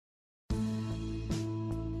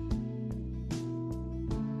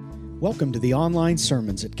Welcome to the online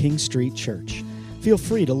sermons at King Street Church. Feel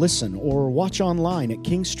free to listen or watch online at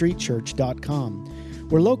kingstreetchurch.com.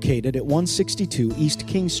 We're located at 162 East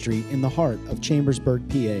King Street in the heart of Chambersburg,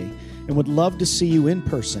 PA, and would love to see you in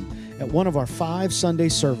person at one of our 5 Sunday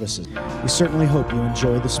services. We certainly hope you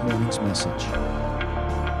enjoy this morning's message.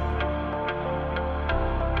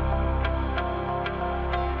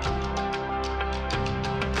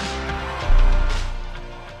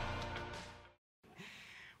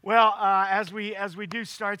 Well, as we do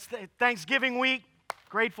start Thanksgiving week,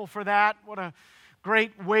 grateful for that. What a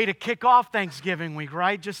great way to kick off Thanksgiving week,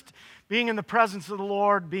 right? Just being in the presence of the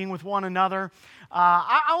Lord, being with one another.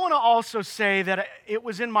 I want to also say that it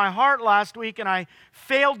was in my heart last week, and I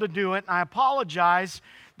failed to do it, and I apologize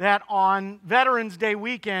that on Veterans Day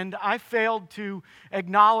weekend, I failed to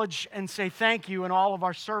acknowledge and say thank you in all of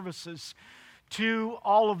our services to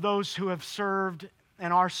all of those who have served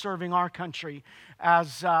and are serving our country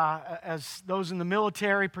as those in the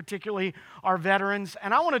military, particularly our veterans.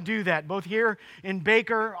 And I want to do that, both here in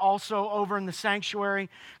Baker, also over in the sanctuary.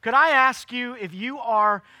 Could I ask you, if you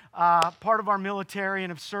are part of our military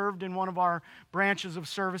and have served in one of our branches of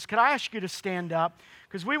service, could I ask you to stand up?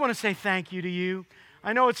 Because we want to say thank you to you.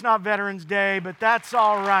 I know it's not Veterans Day, but that's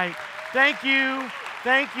all right. Thank you,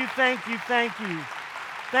 thank you, thank you, thank you.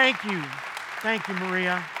 Thank you. Thank you,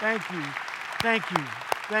 Maria. Thank you. Thank you.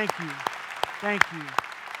 Thank you. Thank you.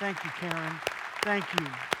 Thank you, Karen. Thank you.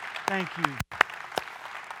 Thank you.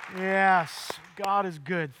 Yes, God is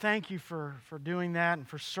good. Thank you for doing that and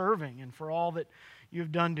for serving and for all that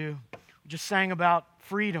you've done to. We just sang about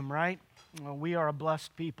freedom, right? Well, we are a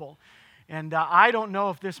blessed people. And I don't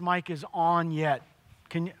know if this mic is on yet.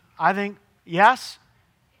 Can you? I think, yes?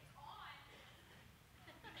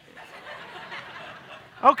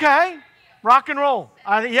 Okay. Rock and roll.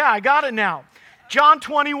 I got it now. John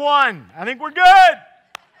 21. I think we're good.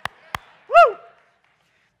 Woo!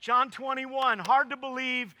 John 21. Hard to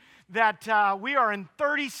believe that we are in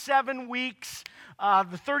 37 weeks,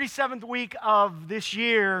 the 37th week of this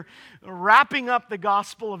year, wrapping up the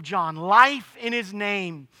Gospel of John. Life in His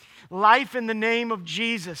name. Life in the name of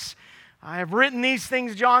Jesus. I have written these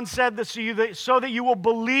things, John said, so that you will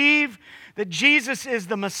believe that Jesus is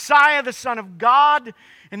the Messiah, the Son of God,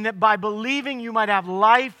 and that by believing you might have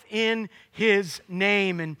life in His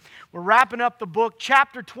name. And we're wrapping up the book,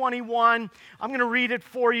 chapter 21. I'm going to read it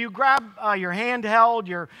for you. Grab your handheld,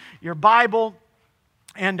 your Bible,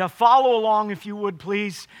 and follow along if you would,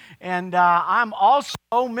 please. And I'm also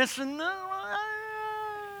missing the...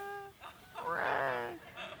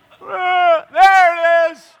 there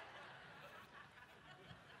it is.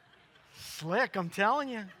 Slick, I'm telling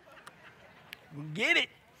you. We'll get it.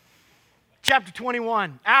 Chapter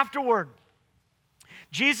 21. Afterward,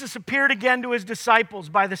 Jesus appeared again to His disciples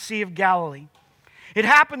by the Sea of Galilee. It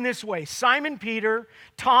happened this way. Simon Peter,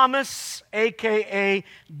 Thomas, a.k.a.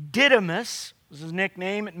 Didymus, was his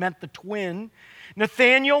nickname. It meant the twin.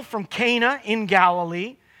 Nathanael from Cana in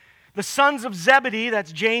Galilee. The sons of Zebedee,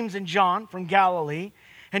 that's James and John from Galilee.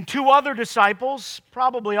 And 2 other disciples,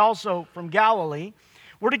 probably also from Galilee,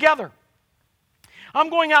 were together. I'm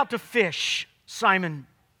going out to fish, Simon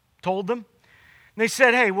told them. And they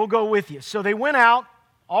said, hey, we'll go with you. So they went out,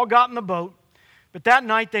 all got in the boat, but that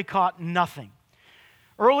night they caught nothing.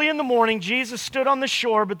 Early in the morning, Jesus stood on the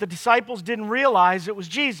shore, but the disciples didn't realize it was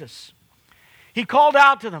Jesus. He called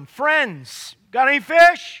out to them, friends, got any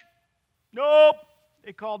fish? Nope,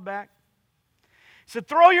 they called back. He said,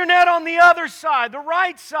 throw your net on the other side, the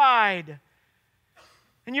right side,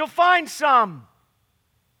 and you'll find some.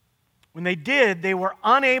 When they did, they were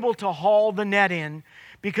unable to haul the net in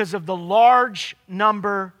because of the large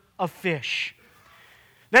number of fish.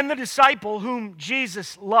 Then the disciple whom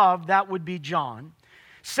Jesus loved, that would be John,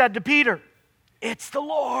 said to Peter, it's the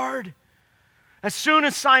Lord. As soon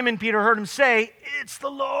as Simon Peter heard him say, it's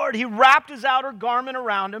the Lord, he wrapped his outer garment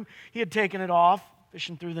around him. He had taken it off,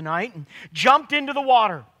 fishing through the night, and jumped into the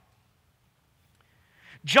water.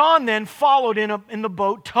 John then followed in the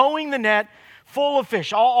boat, towing the net full of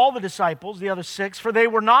fish, all the disciples, the other 6, for they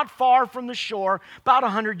were not far from the shore, about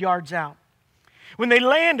 100 yards out. When they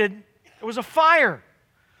landed, there was a fire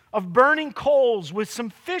of burning coals with some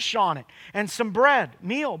fish on it and some bread,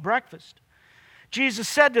 breakfast. Jesus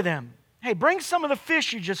said to them, hey, bring some of the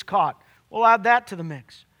fish you just caught. We'll add that to the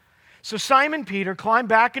mix. So Simon Peter climbed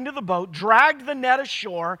back into the boat, dragged the net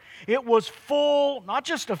ashore. It was full, not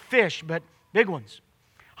just of fish, but big ones,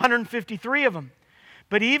 153 of them.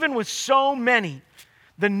 But even with so many,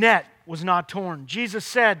 the net was not torn. Jesus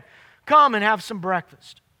said, come and have some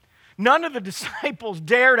breakfast. None of the disciples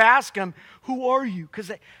dared ask him, who are you?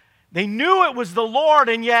 Because they knew it was the Lord,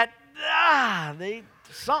 and yet they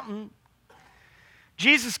something.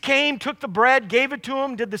 Jesus came, took the bread, gave it to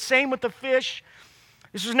him, did the same with the fish.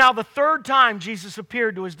 This was now the third time Jesus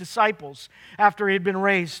appeared to his disciples after he had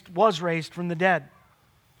was raised from the dead.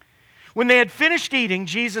 When they had finished eating,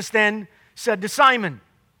 Jesus then said to Simon,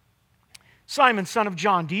 Simon, son of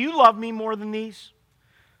John, do you love me more than these?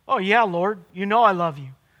 Oh, yeah, Lord, you know I love you.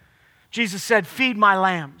 Jesus said, feed my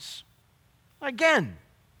lambs. Again,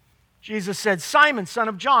 Jesus said, Simon, son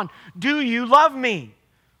of John, do you love me?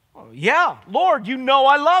 Oh, yeah, Lord, you know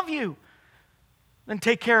I love you. Then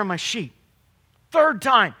take care of my sheep. Third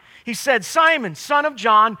time, he said, Simon, son of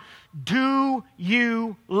John, do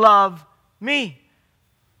you love me?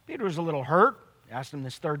 Peter was a little hurt. He asked him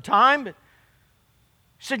this third time, but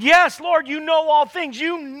he said, yes, Lord, you know all things.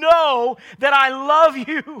 You know that I love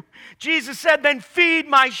you. Jesus said, then feed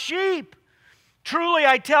my sheep. Truly,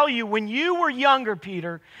 I tell you, when you were younger,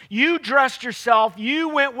 Peter, you dressed yourself, you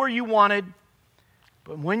went where you wanted.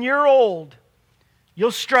 But when you're old,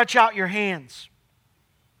 you'll stretch out your hands,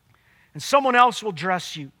 and someone else will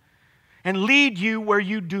dress you and lead you where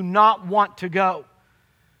you do not want to go.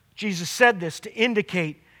 Jesus said this to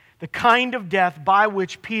indicate the kind of death by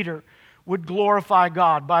which Peter would glorify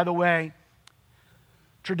God. By the way,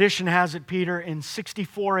 tradition has it Peter in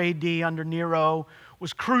 64 AD under Nero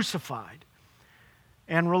was crucified.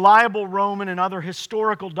 And reliable Roman and other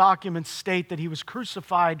historical documents state that he was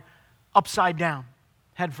crucified upside down,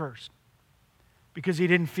 head first, because he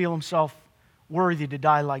didn't feel himself worthy to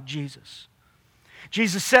die like Jesus.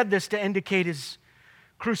 Jesus said this to indicate his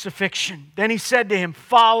crucifixion. Then he said to him,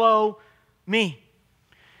 follow me.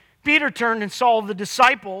 Peter turned and saw the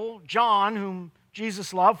disciple, John, whom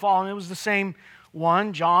Jesus loved, following. It was the same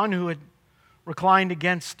one, John, who had reclined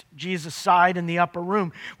against Jesus' side in the upper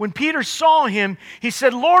room. When Peter saw him, he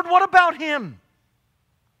said, Lord, what about him?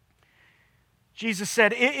 Jesus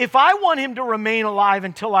said, if I want him to remain alive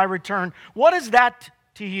until I return, what is that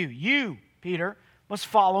to you? You, Peter, must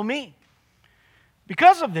follow me.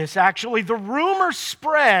 Because of this, actually, the rumor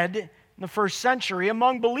spread in the first century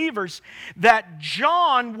among believers that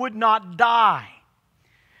John would not die.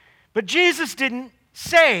 But Jesus didn't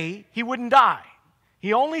say he wouldn't die.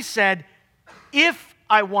 He only said, if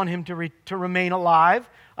I want him to remain alive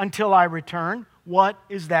until I return, what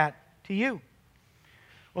is that to you?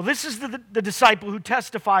 Well, this is the disciple who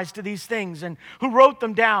testifies to these things and who wrote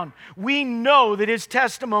them down. We know that his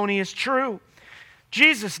testimony is true.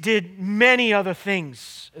 Jesus did many other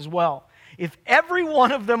things as well. If every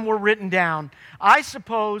one of them were written down, I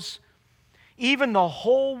suppose even the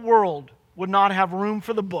whole world would not have room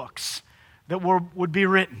for the books that would be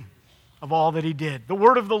written of all that he did. The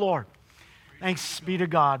word of the Lord. Thanks be to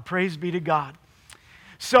God. Praise be to God.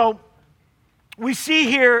 So, we see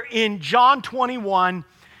here in John 21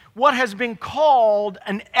 what has been called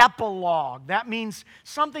an epilogue. That means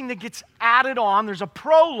something that gets added on. There's a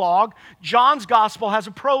prologue. John's gospel has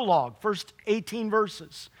a prologue, first 18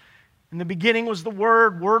 verses. In the beginning was the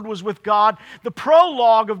Word was with God. The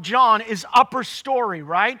prologue of John is upper story,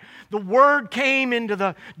 right? The Word came into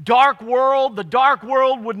the dark world. The dark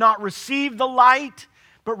world would not receive the light,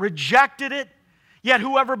 but rejected it. Yet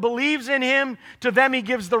whoever believes in him, to them he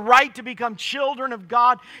gives the right to become children of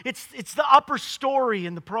God. It's the upper story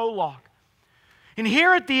in the prologue. And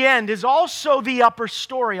here at the end is also the upper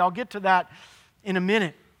story. I'll get to that in a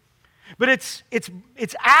minute. But it's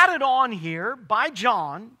added on here by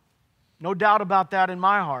John. No doubt about that in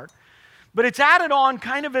my heart. But it's added on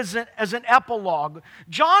kind of as an epilogue.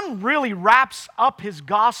 John really wraps up his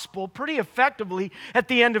gospel pretty effectively at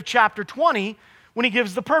the end of chapter 20 when he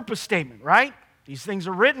gives the purpose statement, right? These things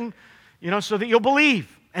are written, so that you'll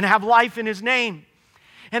believe and have life in his name.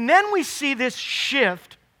 And then we see this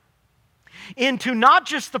shift into not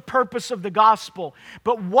just the purpose of the gospel,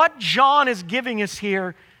 but what John is giving us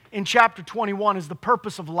here in chapter 21 is the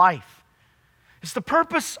purpose of life. It's the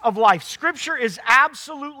purpose of life. Scripture is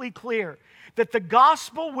absolutely clear that the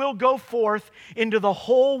gospel will go forth into the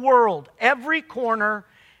whole world, every corner,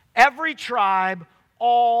 every tribe,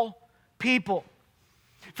 all people.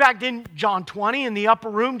 In fact, in John 20, in the upper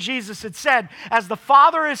room, Jesus had said, as the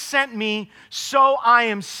Father has sent me, so I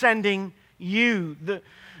am sending you.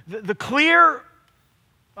 The clear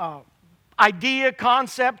idea,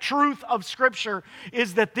 concept, truth of Scripture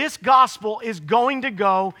is that this gospel is going to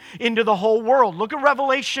go into the whole world. Look at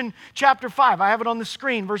Revelation chapter 5. I have it on the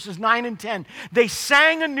screen, verses 9 and 10. They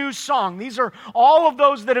sang a new song. These are all of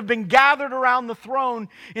those that have been gathered around the throne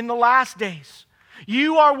in the last days.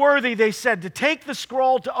 You are worthy, they said, to take the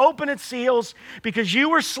scroll, to open its seals, because you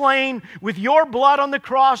were slain with your blood on the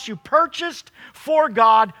cross. You purchased for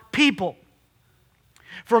God people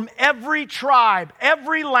from every tribe,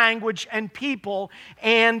 every language and people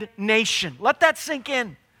and nation. Let that sink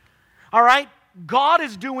in. All right? God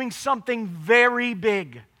is doing something very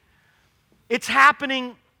big. It's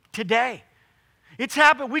happening today. It's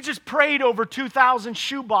happened. We just prayed over 2,000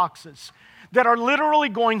 shoe boxes that are literally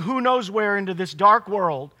going who knows where into this dark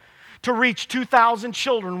world to reach 2,000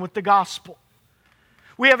 children with the gospel.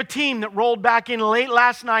 We have a team that rolled back in late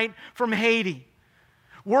last night from Haiti,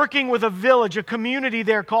 working with a village, a community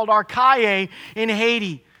there called Arcaye in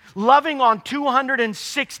Haiti, loving on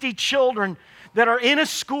 260 children that are in a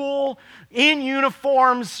school, in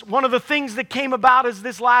uniforms. One of the things that came about is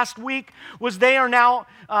this last week was they are now,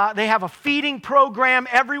 they have a feeding program.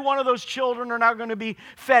 Every one of those children are now going to be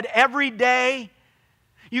fed every day.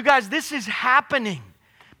 You guys, this is happening.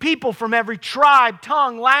 People from every tribe,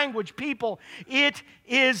 tongue, language, people. It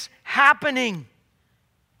is happening.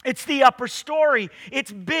 It's the upper story.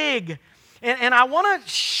 It's big. And I want to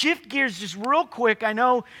shift gears just real quick. I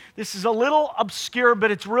know this is a little obscure,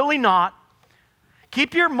 but it's really not.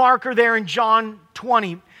 Keep your marker there in John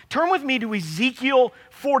 20. Turn with me to Ezekiel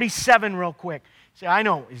 47 real quick. Say, I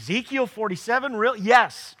know, Ezekiel 47, real?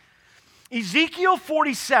 Yes. Ezekiel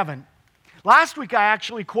 47. Last week I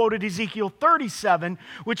actually quoted Ezekiel 37,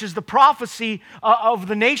 which is the prophecy of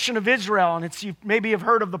the nation of Israel. And you maybe have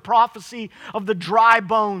heard of the prophecy of the dry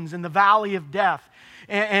bones in the valley of death.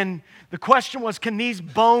 And the question was, can these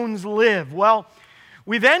bones live? Well,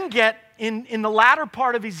 we then get in the latter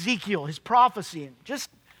part of Ezekiel, his prophecy. And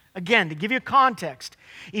just, again, to give you context,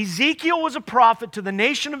 Ezekiel was a prophet to the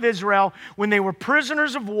nation of Israel when they were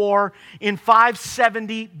prisoners of war in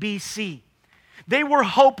 570 BC. They were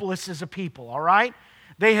hopeless as a people, all right?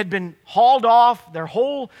 They had been hauled off, their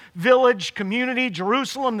whole village, community,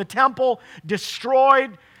 Jerusalem, the temple,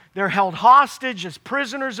 destroyed. They're held hostage as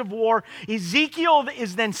prisoners of war. Ezekiel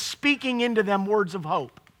is then speaking into them words of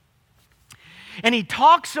hope. And he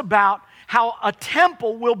talks about how a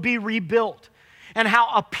temple will be rebuilt and how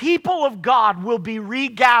a people of God will be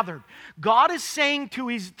regathered. God is saying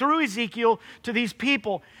through Ezekiel to these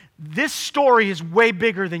people, this story is way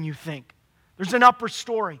bigger than you think. There's an upper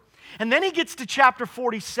story. And then he gets to chapter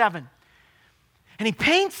 47. And he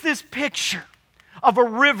paints this picture of a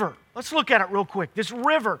river. Let's look at it real quick. This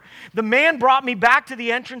river. The man brought me back to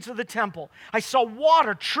the entrance of the temple. I saw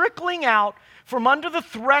water trickling out from under the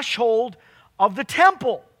threshold of the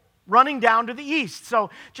temple, running down to the east.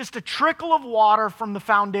 So just a trickle of water from the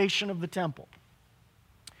foundation of the temple.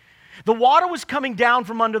 The water was coming down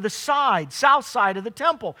from under the south side of the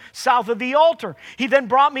temple, south of the altar. He then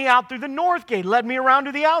brought me out through the north gate, led me around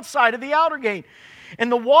to the outside of the outer gate.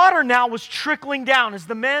 And the water now was trickling down. As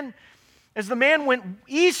the man went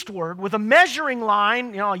eastward with a measuring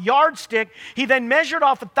line, a yardstick, he then measured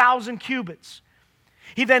off 1,000 cubits.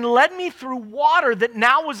 He then led me through water that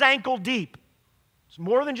now was ankle deep. It's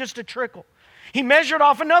more than just a trickle. He measured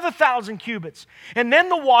off another 1,000 cubits. And then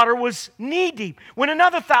the water was knee deep. Went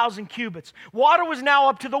another 1,000 cubits. Water was now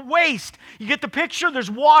up to the waist. You get the picture? There's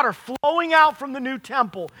water flowing out from the new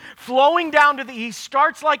temple, flowing down to the east,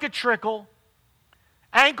 starts like a trickle,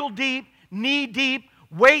 ankle deep, knee deep,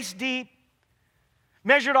 waist deep.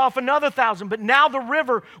 Measured off another 1,000. But now the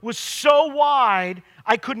river was so wide,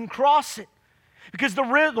 I couldn't cross it. Because the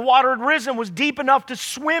water had risen, was deep enough to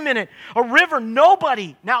swim in it. A river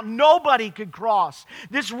nobody could cross.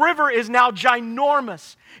 This river is now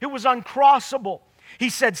ginormous. It was uncrossable. He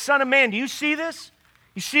said, "Son of man, do you see this?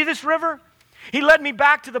 You see this river?" He led me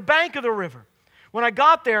back to the bank of the river. When I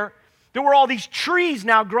got there were all these trees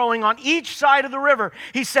now growing on each side of the river.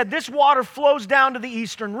 He said, this water flows down to the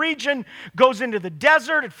eastern region, goes into the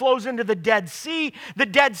desert, it flows into the Dead Sea. The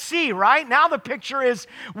Dead Sea, right? Now the picture is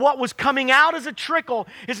what was coming out as a trickle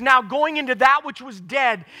is now going into that which was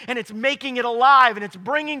dead, and it's making it alive, and it's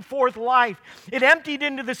bringing forth life. It emptied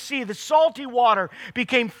into the sea. The salty water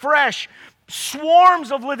became fresh.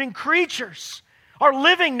 Swarms of living creatures are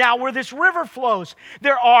living now where this river flows.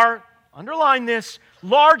 There are, underline this,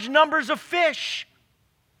 large numbers of fish.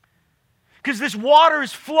 Because this water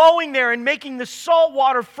is flowing there and making the salt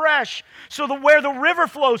water fresh. So that where the river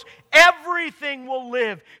flows, everything will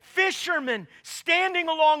live. Fishermen standing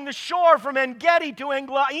along the shore from En-Gedi to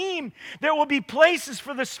Englaim. There will be places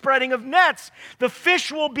for the spreading of nets. The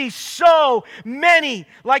fish will be so many,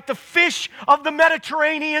 like the fish of the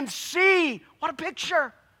Mediterranean Sea. What a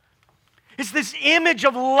picture. It's this image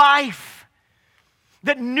of life.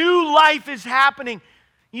 That new life is happening.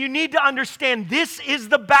 You need to understand this is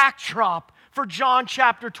the backdrop for John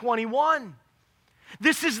chapter 21.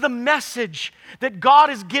 This is the message that God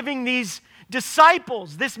is giving these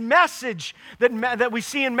disciples. This message that we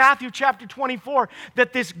see in Matthew chapter 24,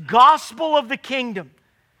 that this gospel of the kingdom,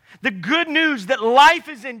 The good news that life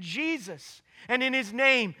is in Jesus and in His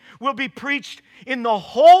name will be preached in the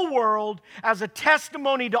whole world as a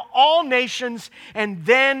testimony to all nations, and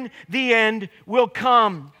then the end will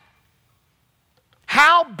come.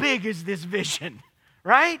 How big is this vision,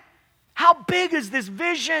 right? How big is this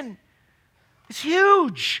vision? It's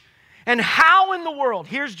huge. And how in the world,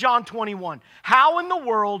 here's John 21, how in the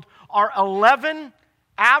world are 11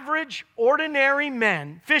 average, ordinary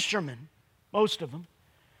men, fishermen, most of them,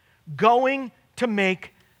 going to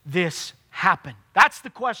make this happen? That's the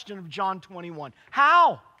question of John 21.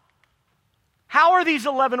 How? How are these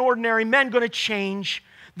 11 ordinary men going to change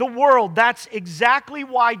the world? That's exactly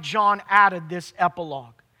why John added this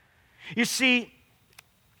epilogue. You see,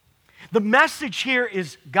 the message here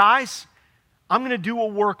is, guys, I'm going to do a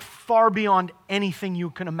work far beyond anything you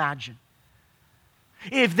can imagine.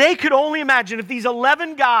 If they could only imagine, if these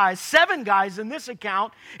 11 guys, 7 guys in this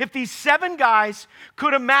account, if these 7 guys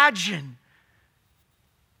could imagine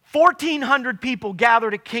 1,400 people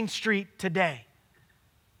gathered at King Street today.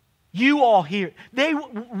 You all here. They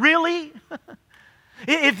really?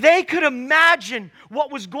 If they could imagine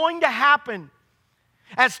what was going to happen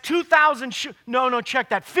as 2,000 check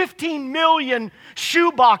that. 15 million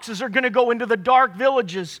shoe boxes are going to go into the dark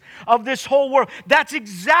villages of this whole world. That's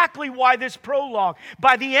exactly why this prologue.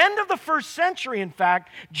 By the end of the first century, in fact,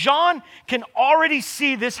 John can already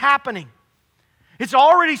see this happening. It's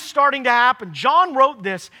already starting to happen. John wrote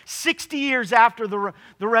this 60 years after the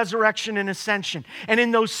resurrection and ascension. And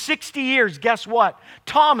in those 60 years, guess what?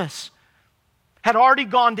 Thomas had already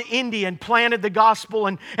gone to India and planted the gospel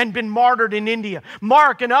and been martyred in India.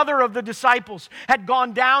 Mark and other of the disciples had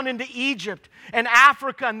gone down into Egypt and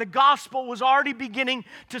Africa, and the gospel was already beginning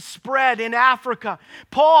to spread in Africa.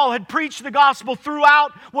 Paul had preached the gospel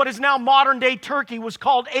throughout what is now modern-day Turkey, was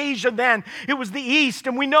called Asia then. It was the East,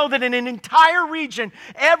 and we know that in an entire region,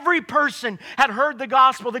 every person had heard the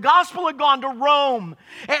gospel. The gospel had gone to Rome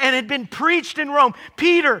and had been preached in Rome.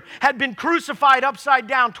 Peter had been crucified upside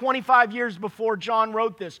down 25 years before John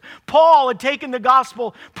wrote this. Paul had taken the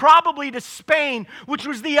gospel probably to Spain, which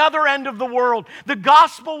was the other end of the world. The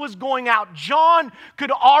gospel was going out. John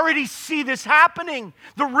could already see this happening.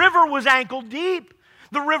 The river was ankle deep.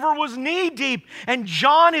 The river was knee deep. And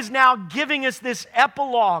John is now giving us this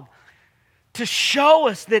epilogue to show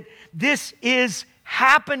us that this is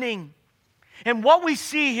happening. And what we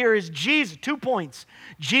see here is Jesus, 2 points.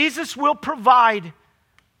 Jesus will provide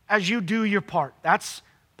as you do your part. That's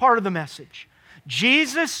part of the message.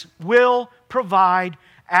 Jesus will provide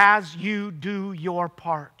as you do your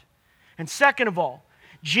part. And second of all,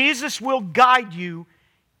 Jesus will guide you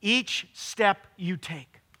each step you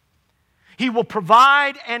take. He will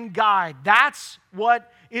provide and guide. That's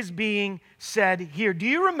what is being said here. Do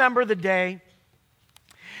you remember the day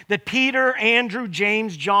that Peter, Andrew,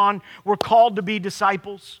 James, John were called to be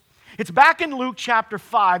disciples? It's back in Luke chapter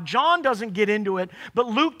 5. John doesn't get into it, but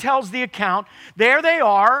Luke tells the account. There they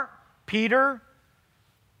are, Peter,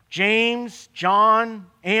 James, John,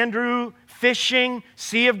 Andrew, fishing,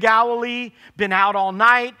 Sea of Galilee, been out all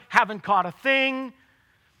night, haven't caught a thing.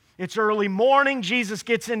 It's early morning. Jesus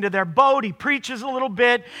gets into their boat. He preaches a little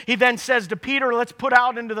bit. He then says to Peter, let's put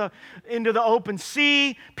out into the open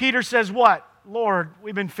sea. Peter says, what? Lord,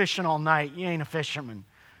 we've been fishing all night. You ain't a fisherman.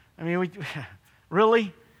 I mean,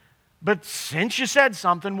 really? But since you said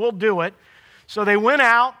something, we'll do it. So they went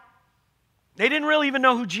out. They didn't really even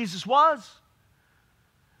know who Jesus was.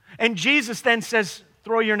 And Jesus then says,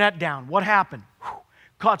 throw your net down. What happened?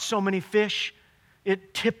 Caught so many fish,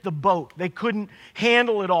 it tipped the boat. They couldn't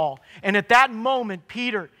handle it all. And at that moment,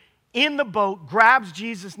 Peter, in the boat, grabs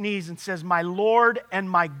Jesus' knees and says, my Lord and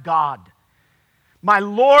my God. My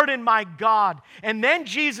Lord and my God. And then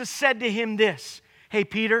Jesus said to him this, hey,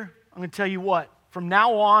 Peter, I'm going to tell you what. From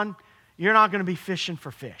now on, you're not going to be fishing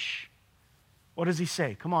for fish. What does he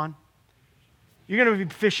say? Come on. You're going to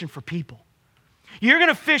be fishing for people. You're going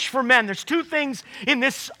to fish for men. There's 2 things in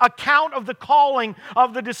this account of the calling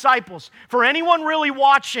of the disciples. For anyone really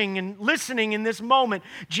watching and listening in this moment,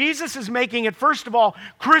 Jesus is making it, first of all,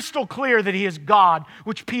 crystal clear that He is God,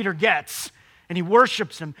 which Peter gets, and he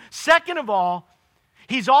worships Him. Second of all,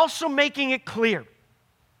 He's also making it clear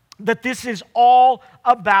that this is all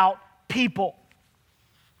about people.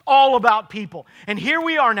 All about people. And here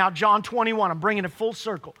we are now, John 21. I'm bringing it full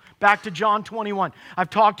circle. Back to John 21. I've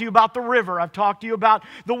talked to you about the river. I've talked to you about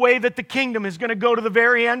the way that the kingdom is going to go to the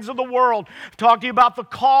very ends of the world. I've talked to you about the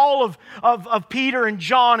call of Peter and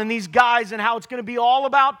John and these guys and how it's going to be all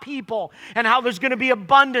about people and how there's going to be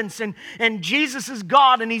abundance and Jesus is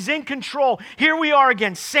God and He's in control. Here we are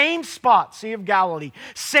again. Same spot, Sea of Galilee.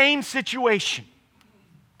 Same situation.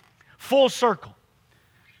 Full circle.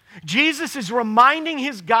 Jesus is reminding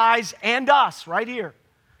his guys and us right here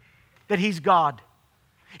that he's God.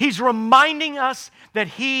 He's reminding us that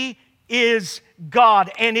he is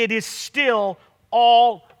God, and it is still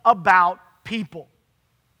all about people.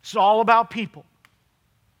 It's all about people.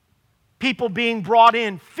 People being brought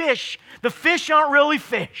in. Fish. The fish aren't really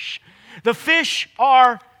fish. The fish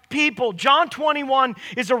are people. John 21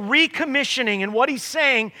 is a recommissioning, and what he's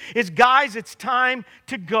saying is, guys, it's time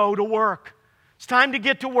to go to work. It's time to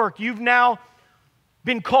get to work. You've now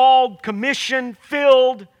been called, commissioned,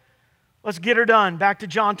 filled. Let's get her done. Back to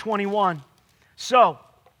John 21. So,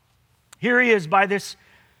 here he is by this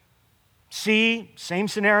sea, same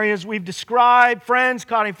scenario as we've described. Friends,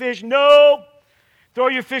 caught any fish? Nope. Throw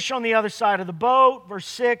your fish on the other side of the boat. Verse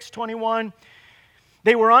 6, 21.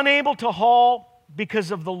 They were unable to haul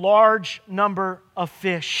because of the large number of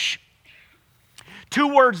fish.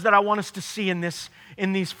 Two words that I want us to see in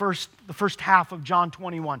the first half of John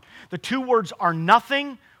 21. The two words are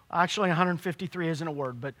nothing. Actually, 153 isn't a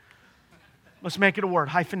word, but let's make it a word.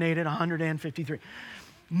 Hyphenated, 153.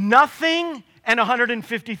 Nothing and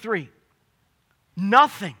 153.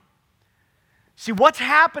 Nothing. See, what's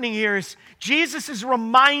happening here is Jesus is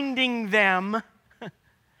reminding them,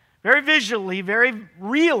 very visually, very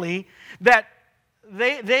really, that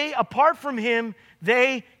they apart from him,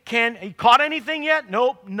 they can. Caught anything yet?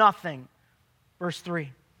 Nope, nothing. Verse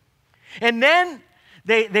 3. And then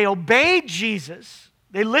they obeyed Jesus.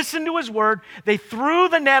 They listened to his word. They threw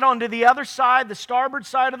the net onto the other side, the starboard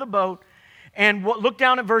side of the boat. And look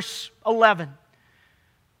down at verse 11.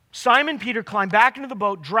 Simon Peter climbed back into the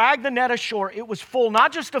boat, dragged the net ashore. It was full,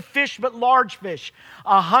 not just of fish, but large fish.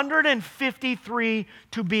 153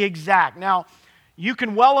 to be exact. Now, you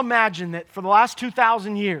can well imagine that for the last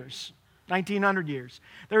 2,000 years, 1,900 years,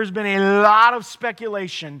 there's been a lot of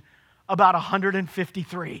speculation about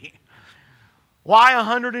 153. Why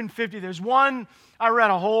 150? There's one, I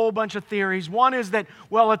read a whole bunch of theories. One is that,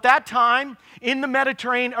 well, at that time, in the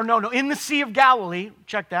Mediterranean, in the Sea of Galilee,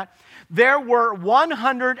 check that, there were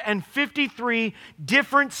 153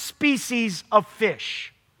 different species of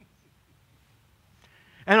fish.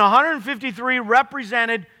 And 153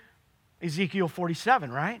 represented Ezekiel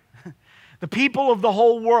 47, right? The people of the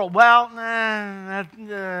whole world. Well,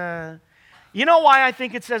 you know why I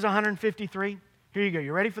think it says 153? Here you go.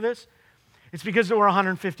 You ready for this? It's because there were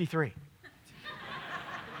 153.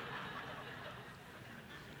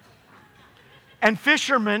 And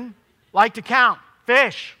fishermen like to count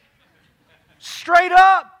fish. Straight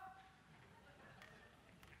up.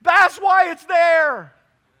 That's why it's there.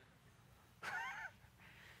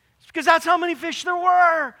 It's because that's how many fish there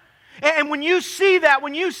were. And when you see that,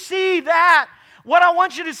 what I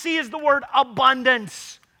want you to see is the word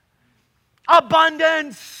abundance.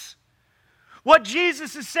 Abundance. What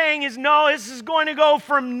Jesus is saying is, no, this is going to go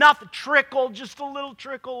from nothing, just a little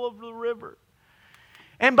trickle of the river.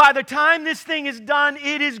 And by the time this thing is done,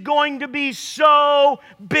 it is going to be so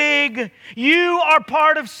big. You are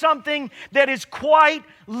part of something that is quite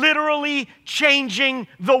literally changing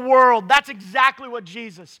the world. That's exactly what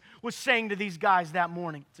Jesus was saying to these guys that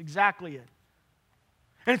morning. It's exactly it.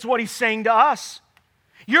 And it's what he's saying to us.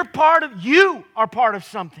 You are part of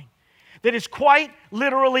something that is quite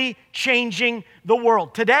literally changing the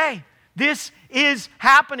world. Today, this is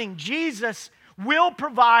happening. Jesus will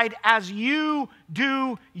provide as you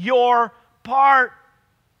do your part.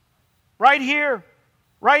 Right here,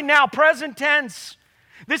 right now, present tense.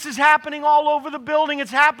 This is happening all over the building.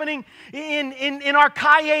 It's happening in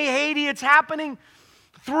Arcaye, Haiti. It's happening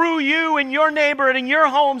through you and your neighborhood and your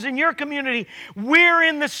homes and your community. We're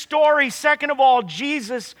in the story. Second of all,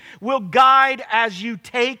 Jesus will guide as you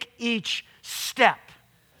take each step.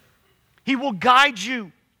 He will guide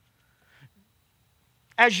you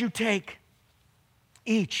as you take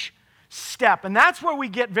each step. And that's where we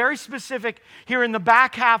get very specific here in the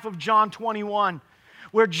back half of John 21,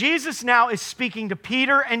 where Jesus now is speaking to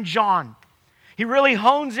Peter and John. He really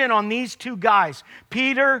hones in on these two guys,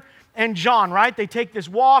 Peter and John, right? They take this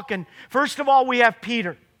walk, and first of all, we have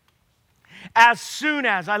Peter. As soon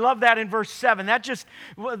as, I love that in verse 7,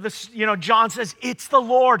 John says, it's the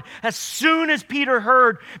Lord. As soon as Peter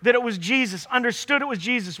heard that it was Jesus, understood it was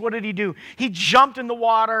Jesus, what did he do? He jumped in the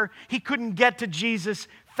water. He couldn't get to Jesus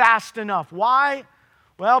fast enough. Why?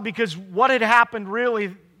 Well, because what had happened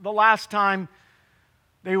really the last time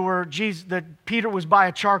that Peter was by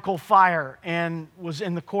a charcoal fire and was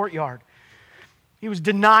in the courtyard. He was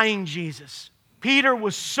denying Jesus. Peter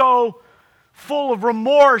was so full of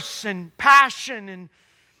remorse and passion and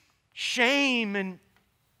shame, and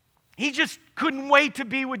he just couldn't wait to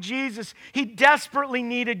be with Jesus. He desperately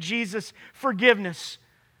needed Jesus' forgiveness.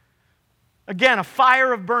 Again, a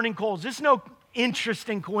fire of burning coals. This is no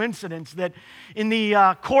interesting coincidence that in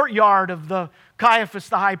the courtyard of the Caiaphas,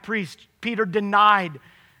 the high priest, Peter denied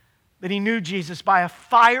that he knew Jesus by a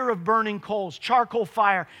fire of burning coals, charcoal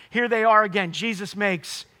fire. Here they are again. Jesus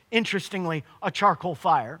makes, interestingly, a charcoal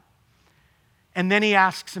fire. And then he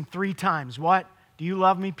asks him 3 times, what? Do you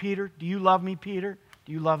love me, Peter? Do you love me, Peter?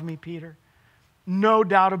 Do you love me, Peter? No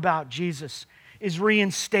doubt about Jesus is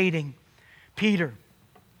reinstating Peter.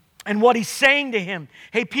 And what he's saying to him,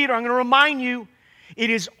 hey, Peter, I'm going to remind you, it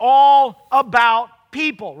is all about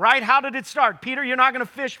people, right? How did it start? Peter, you're not going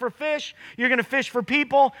to fish for fish. You're going to fish for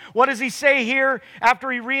people. What does he say here after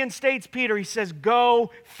he reinstates Peter? He says,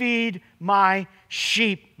 go feed my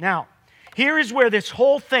sheep. Now, here is where this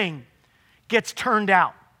whole thing gets turned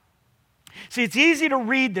out. See, it's easy to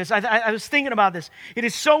read this. I was thinking about this. It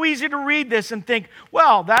is so easy to read this and think,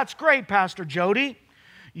 well, that's great, Pastor Jody.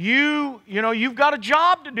 You've got a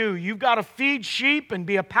job to do. You've got to feed sheep and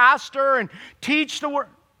be a pastor and teach the word.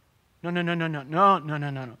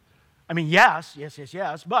 No. I mean, yes,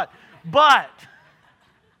 but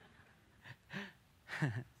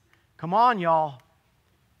come on, y'all.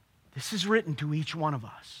 This is written to each one of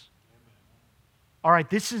us. All right,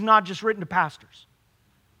 this is not just written to pastors.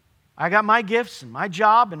 I got my gifts and my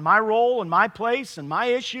job and my role and my place and my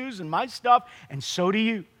issues and my stuff, and so do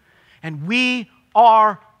you. And we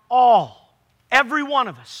are all, every one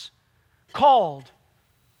of us, called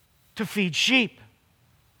to feed sheep.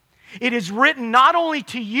 It is written not only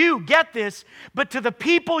to you, get this, but to the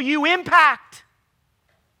people you impact.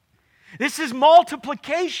 This is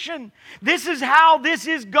multiplication. This is how this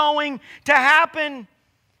is going to happen.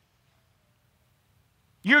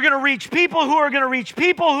 You're going to reach people who are going to reach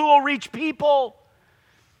people who will reach people.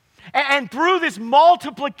 And through this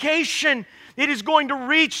multiplication, it is going to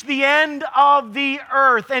reach the end of the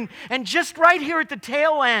earth. And just right here at the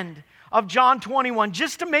tail end of John 21,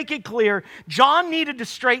 just to make it clear, John needed to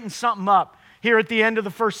straighten something up here at the end of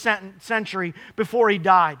the first century before he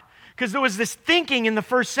died. Because there was this thinking in the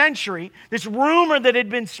first century, this rumor that had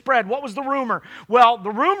been spread. What was the rumor? Well,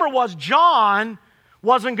 the rumor was John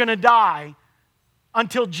wasn't going to die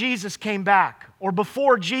until Jesus came back, or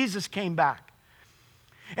before Jesus came back.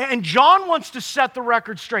 And John wants to set the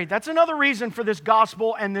record straight. That's another reason for this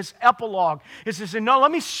gospel and this epilogue, is to say, no, let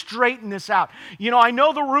me straighten this out. I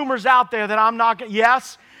know the rumors out there that I'm not going to,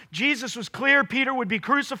 yes, Jesus was clear Peter would be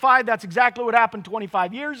crucified. That's exactly what happened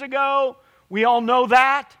 25 years ago. We all know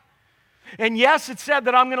that. And yes, it said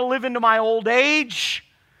that I'm going to live into my old age.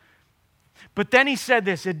 But then he said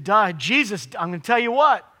this, Jesus, I'm going to tell you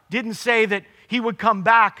what, didn't say that he would come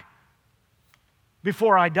back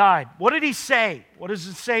before I died. What did he say? What does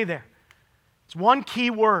it say there? It's one key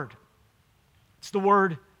word. It's the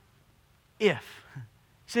word if.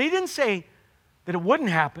 So he didn't say that it wouldn't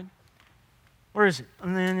happen. Where is it?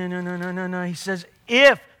 No. He says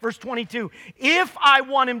if, verse 22, if I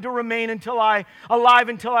want him to remain alive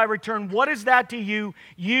until I return, what is that to you?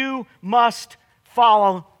 You must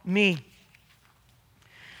follow me.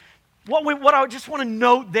 What I just want to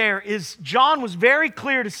note there is John was very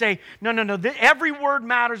clear to say, no, every word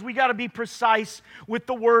matters. We got to be precise with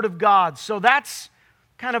the Word of God. So that's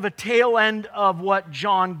kind of a tail end of what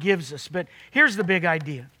John gives us. But here's the big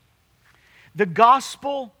idea. The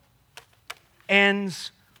gospel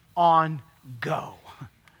ends on go.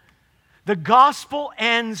 The gospel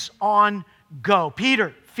ends on go.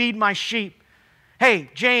 Peter, feed my sheep. Hey,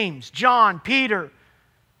 James, John, Peter,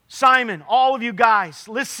 Simon, all of you guys,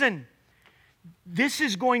 listen. This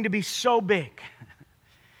is going to be so big.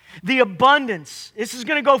 The abundance, this is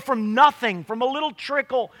going to go from nothing, from a little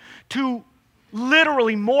trickle, to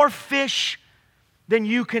literally more fish than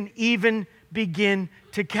you can even begin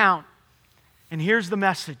to count. And here's the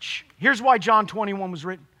message. Here's why John 21 was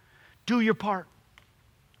written. Do your part.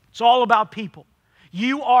 It's all about people.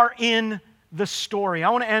 You are in the story. I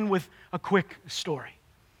want to end with a quick story.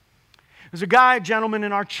 There's a gentleman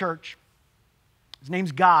in our church. His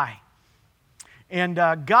name's Guy. And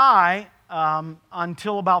Guy,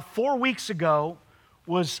 until about 4 weeks ago,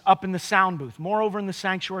 was up in the sound booth. More over in the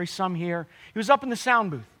sanctuary, some here. He was up in the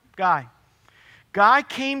sound booth, Guy. Guy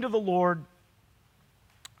came to the Lord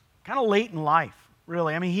kind of late in life,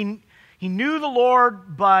 really. I mean, he knew the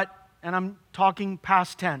Lord, but, and I'm talking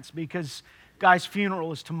past tense because Guy's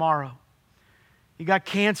funeral is tomorrow. He got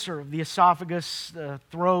cancer of the esophagus, the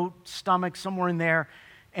throat, stomach, somewhere in there,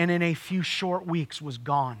 and in a few short weeks was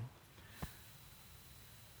gone.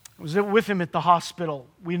 I was with him at the hospital.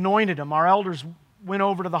 We anointed him. Our elders went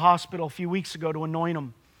over to the hospital a few weeks ago to anoint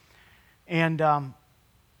him. And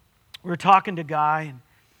we were talking to Guy, and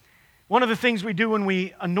One of the things we do when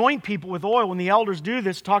we anoint people with oil, when the elders do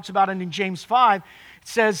this, talks about it in James 5, it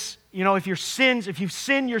says, if you've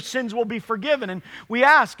sinned, your sins will be forgiven. And we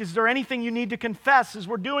ask, is there anything you need to confess as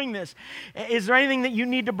we're doing this? Is there anything that you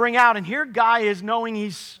need to bring out? And here Guy is, knowing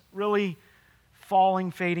he's really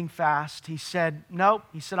fading fast. He said, nope.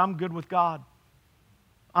 He said, I'm good with God.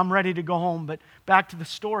 I'm ready to go home. But back to the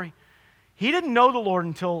story. He didn't know the Lord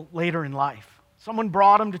until later in life. Someone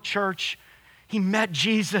brought him to church. He met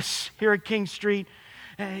Jesus here at King Street.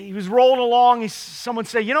 He was rolling along. Someone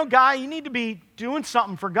said, Guy, you need to be doing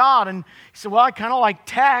something for God. And he said, well, I kind of like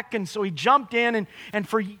tech. And so he jumped in. And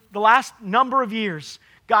for the last number of years,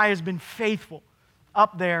 Guy has been faithful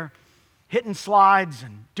up there, hitting slides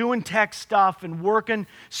and doing tech stuff and working,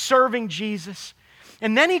 serving Jesus.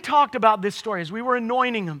 And then he talked about this story. As we were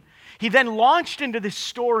anointing him, he then launched into this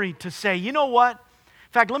story to say, you know what?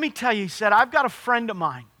 In fact, let me tell you, he said, I've got a friend of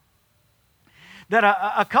mine that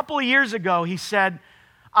a couple of years ago, he said,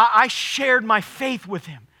 I shared my faith with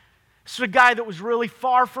him. This was a guy that was really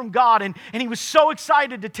far from God, and he was so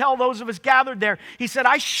excited to tell those of us gathered there. He said,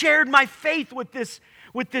 I shared my faith with this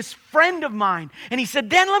friend of mine. And he said,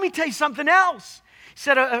 then let me tell you something else. He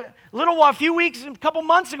said, a couple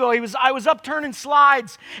months ago, I was up turning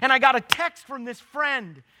slides, and I got a text from this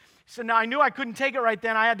friend. So now I knew I couldn't take it right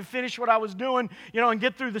then. I had to finish what I was doing, and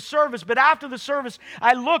get through the service. But after the service,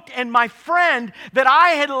 I looked, and my friend that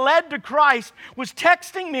I had led to Christ was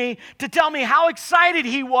texting me to tell me how excited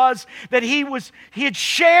he was that he had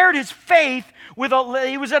shared his faith with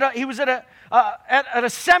he was at a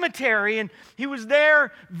cemetery, and he was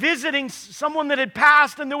there visiting someone that had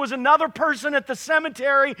passed, and there was another person at the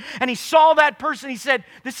cemetery, and he saw that person. He said,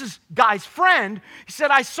 this is Guy's friend. He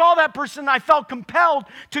said, I saw that person, and I felt compelled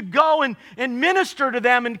to go and minister to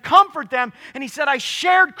them and comfort them. And he said, I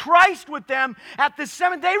shared Christ with them at the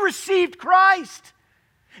cemetery. They received Christ.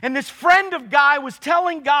 And this friend of Guy was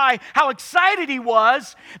telling Guy how excited he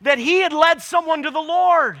was that he had led someone to the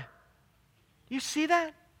Lord. You see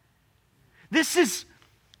that? This is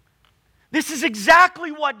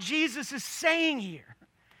exactly what Jesus is saying here.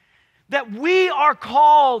 That we are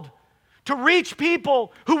called to reach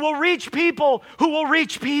people who will reach people who will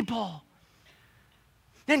reach people.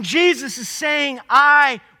 And Jesus is saying,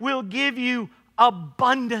 I will give you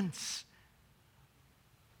abundance.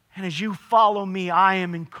 And as you follow me, I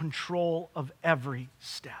am in control of every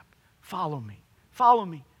step. Follow me. Follow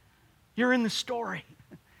me. You're in the story.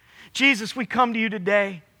 Jesus, we come to you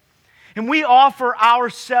today, and we offer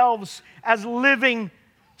ourselves as living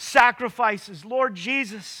sacrifices. Lord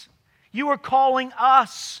Jesus, you are calling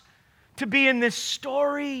us to be in this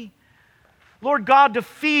story. Lord God, to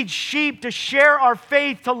feed sheep, to share our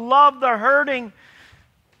faith, to love the hurting,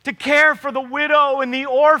 to care for the widow and the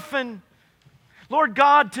orphan. Lord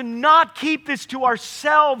God, to not keep this to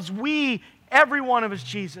ourselves. We, every one of us,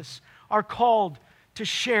 Jesus, are called to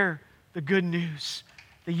share the good news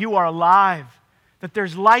that you are alive, that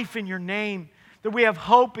there's life in your name, that we have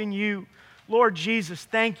hope in you. Lord Jesus,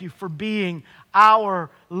 thank you for being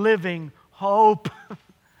our living hope.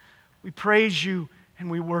 We praise you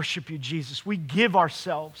and we worship you, Jesus. We give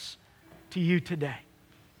ourselves to you today.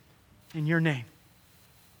 In your name,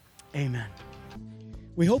 amen.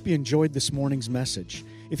 We hope you enjoyed this morning's message.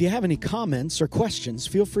 If you have any comments or questions,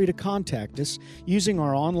 feel free to contact us using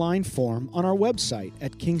our online form on our website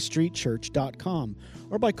at kingstreetchurch.com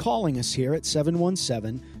or by calling us here at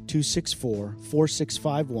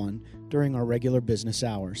 717-264-4651 during our regular business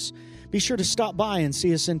hours. Be sure to stop by and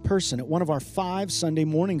see us in person at one of our 5 Sunday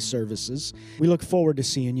morning services. We look forward to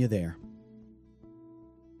seeing you there.